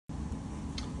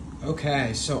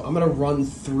Okay, so I'm going to run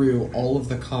through all of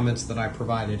the comments that I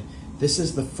provided. This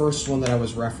is the first one that I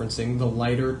was referencing, the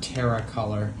lighter Terra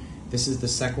color. This is the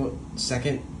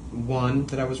second one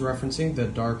that I was referencing, the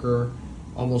darker,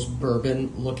 almost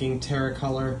bourbon-looking Terra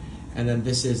color, and then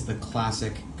this is the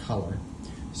classic color.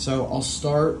 So I'll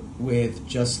start with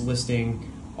just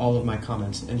listing all of my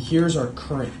comments. And here's our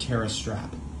current Terra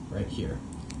strap right here.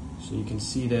 So you can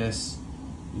see this.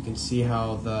 You can see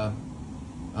how the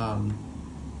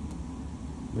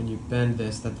when you bend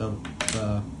this, that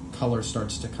the color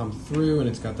starts to come through, and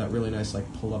it's got that really nice like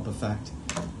pull-up effect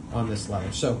on this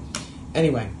leather. So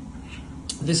anyway,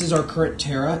 this is our current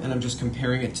Terra, and I'm just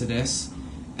comparing it to this,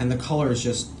 and the color is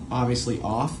just obviously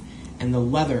off, and the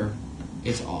leather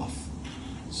is off.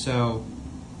 So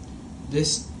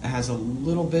this has a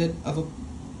little bit of a,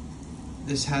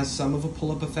 this has some of a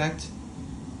pull-up effect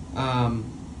on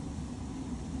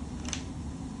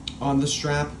the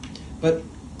strap, but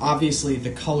obviously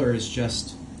the color is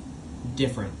just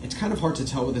different. It's kind of hard to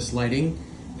tell with this lighting.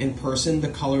 In person, the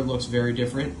color looks very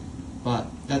different, but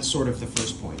that's sort of the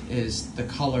first point, is the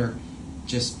color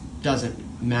just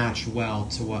doesn't match well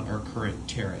to what our current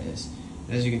Terra is.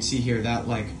 And as you can see here, that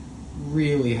like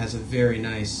really has a very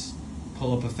nice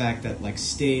pull-up effect that like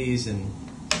stays and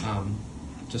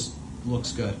just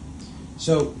looks good.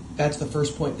 So that's the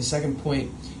first point. The second point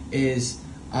is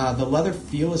the leather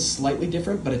feel is slightly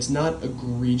different, but it's not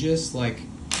egregious. Like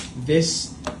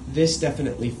this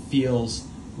definitely feels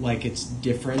like it's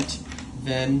different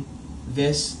than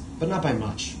this, but not by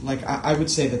much. Like I would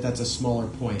say that that's a smaller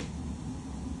point.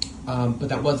 But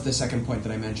that was the second point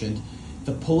that I mentioned.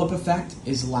 The pull-up effect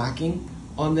is lacking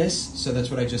on this, so that's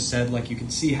what I just said. Like you can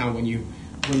see how when you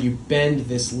bend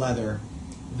this leather,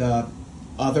 the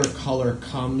other color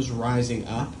comes rising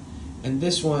up, and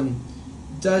this one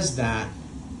does that,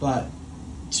 but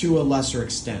to a lesser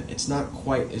extent. It's not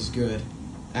quite as good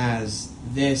as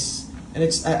this, and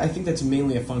I think that's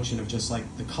mainly a function of just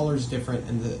like the color's different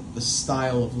and the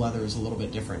style of leather is a little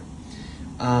bit different.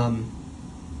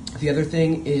 The other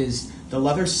thing is the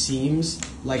leather seems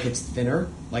like it's thinner.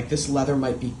 Like this leather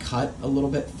might be cut a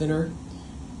little bit thinner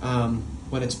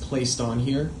when it's placed on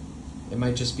here. It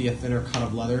might just be a thinner cut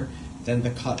of leather than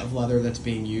the cut of leather that's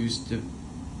being used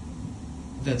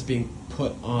that's being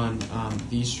put on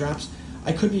these straps.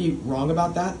 I could be wrong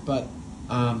about that, but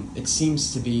it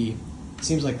seems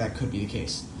like that could be the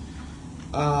case.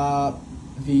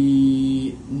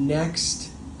 The next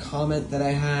comment that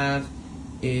I have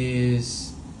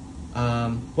is,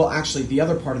 well, actually, the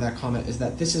other part of that comment is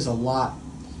that this is a lot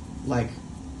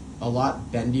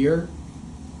bendier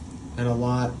and a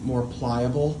lot more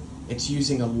pliable. It's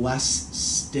using a less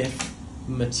stiff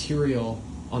material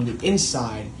on the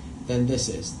inside than this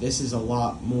is. This is a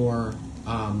lot more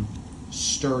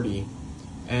sturdy,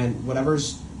 and whatever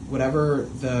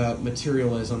the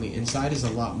material is on the inside is a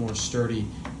lot more sturdy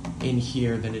in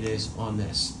here than it is on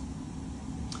this.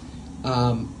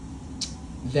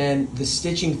 Then the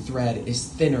stitching thread is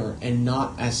thinner and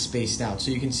not as spaced out. So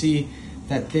you can see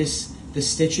that the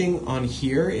stitching on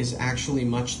here is actually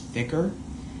much thicker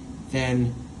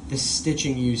than the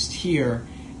stitching used here,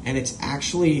 and it's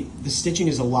actually, the stitching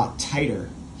is a lot tighter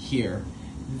here.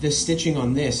 The stitching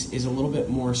on this is a little bit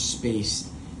more spaced,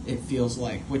 it feels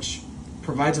like, which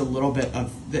provides a little bit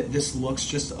of, this looks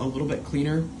just a little bit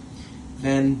cleaner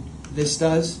than this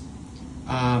does.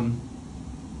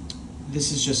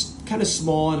 This is just kind of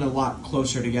small and a lot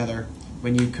closer together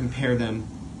when you compare them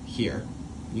here.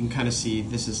 You can kind of see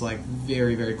this is like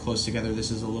very, very close together. This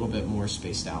is a little bit more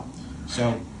spaced out.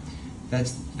 So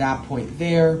that's that point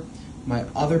there. My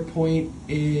other point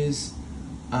is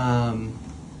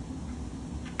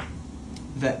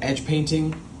the edge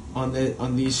painting on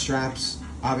these straps.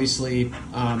 Obviously,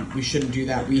 we shouldn't do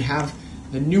that. We have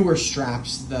the newer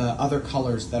straps, the other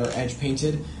colors that are edge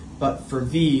painted, but for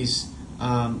these,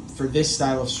 for this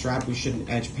style of strap, we shouldn't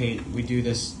edge paint. We do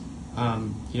this,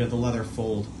 the leather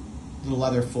folds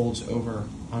over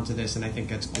onto this, and I think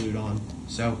that's glued on.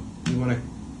 So we want to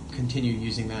continue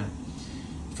using that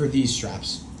for these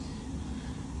straps.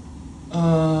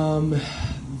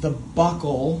 The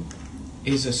buckle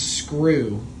is a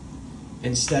screw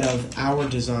instead of our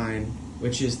design,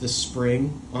 which is the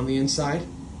spring on the inside.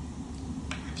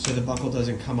 So the buckle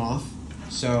doesn't come off.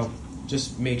 So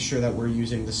just make sure that we're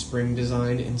using the spring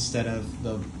design instead of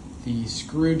the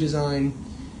screw design.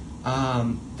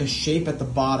 The shape at the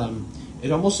bottom,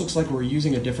 it almost looks like we're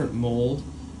using a different mold.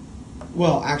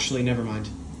 Well, actually, never mind.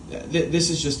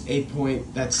 This is just a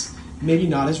point that's maybe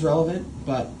not as relevant,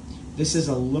 but this is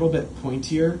a little bit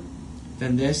pointier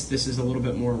than this. This is a little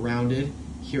bit more rounded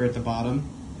here at the bottom.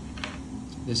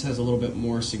 This has a little bit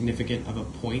more significant of a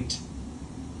point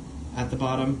at the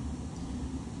bottom.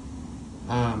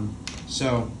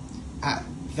 So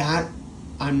that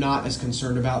I'm not as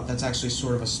concerned about. That's actually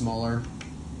sort of a smaller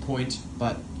point,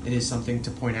 but it is something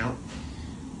to point out.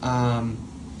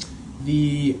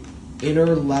 The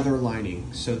inner leather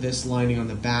lining, so this lining on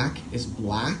the back is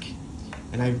black,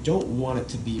 and I don't want it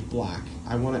to be black.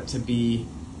 I want it to be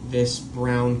this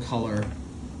brown color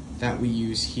that we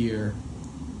use here,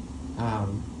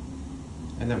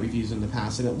 and that we've used in the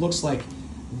past. And it looks like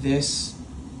this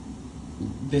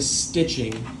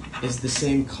stitching is the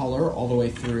same color all the way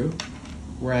through,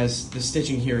 whereas the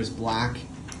stitching here is black.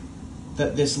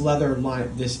 This leather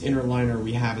line, this inner liner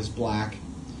we have is black,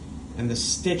 and the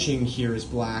stitching here is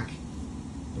black,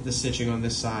 but the stitching on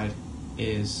this side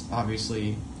is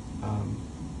obviously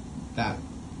that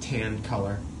tan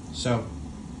color. So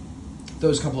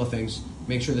those couple of things,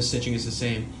 make sure the stitching is the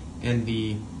same, and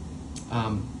the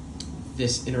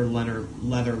this inner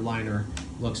leather liner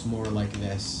looks more like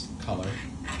this color.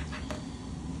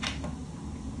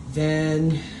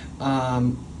 Then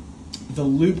the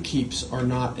loop keeps are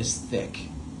not as thick.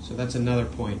 So that's another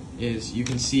point, is you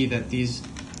can see that these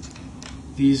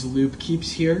loop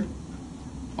keeps here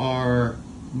are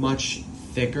much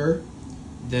thicker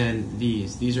than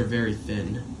these. These are very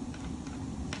thin.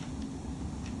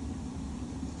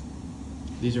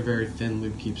 These are very thin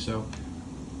loop keeps, so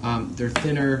they're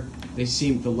thinner.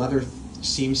 The leather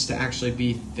seems to actually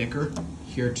be thicker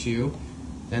here too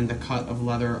than the cut of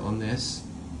leather on this.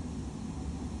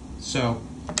 So,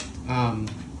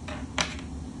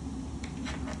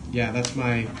 yeah, that's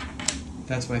my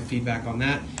feedback on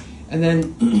that. And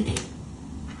then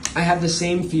I have the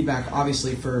same feedback,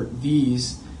 obviously, for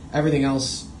these. Everything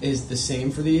else is the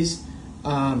same for these.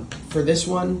 For this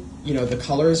one, the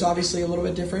color is obviously a little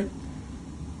bit different.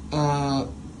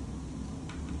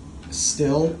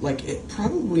 Still, like, it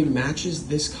probably matches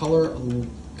this color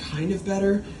kind of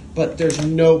better, but there's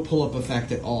no pull-up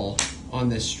effect at all on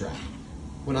this strap.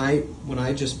 When I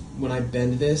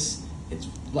bend this, it's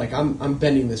like I'm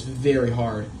bending this very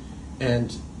hard,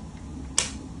 and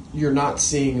you're not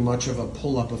seeing much of a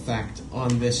pull-up effect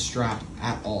on this strap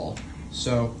at all.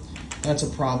 So that's a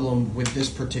problem with this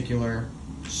particular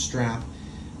strap.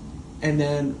 And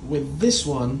then with this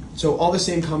one, so all the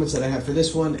same comments that I had for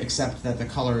this one, except that the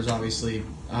color is obviously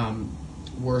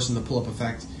worse and the pull-up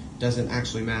effect doesn't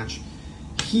actually match.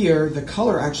 Here, the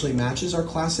color actually matches our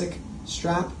classic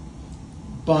strap,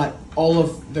 but all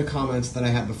of the comments that I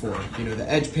had before, the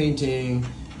edge painting,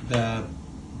 the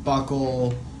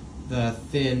buckle, the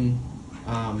thin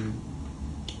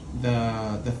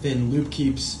loop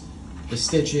keeps, the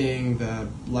stitching, the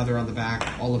leather on the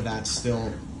back, all of that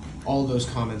still, all of those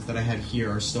comments that I had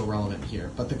here are still relevant here.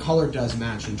 But the color does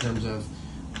match in terms of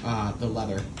the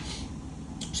leather.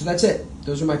 So that's it.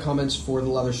 Those are my comments for the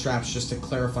leather straps, just to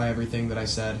clarify everything that I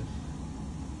said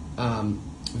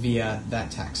via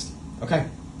that text. Okay,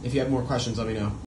 if you have more questions, let me know.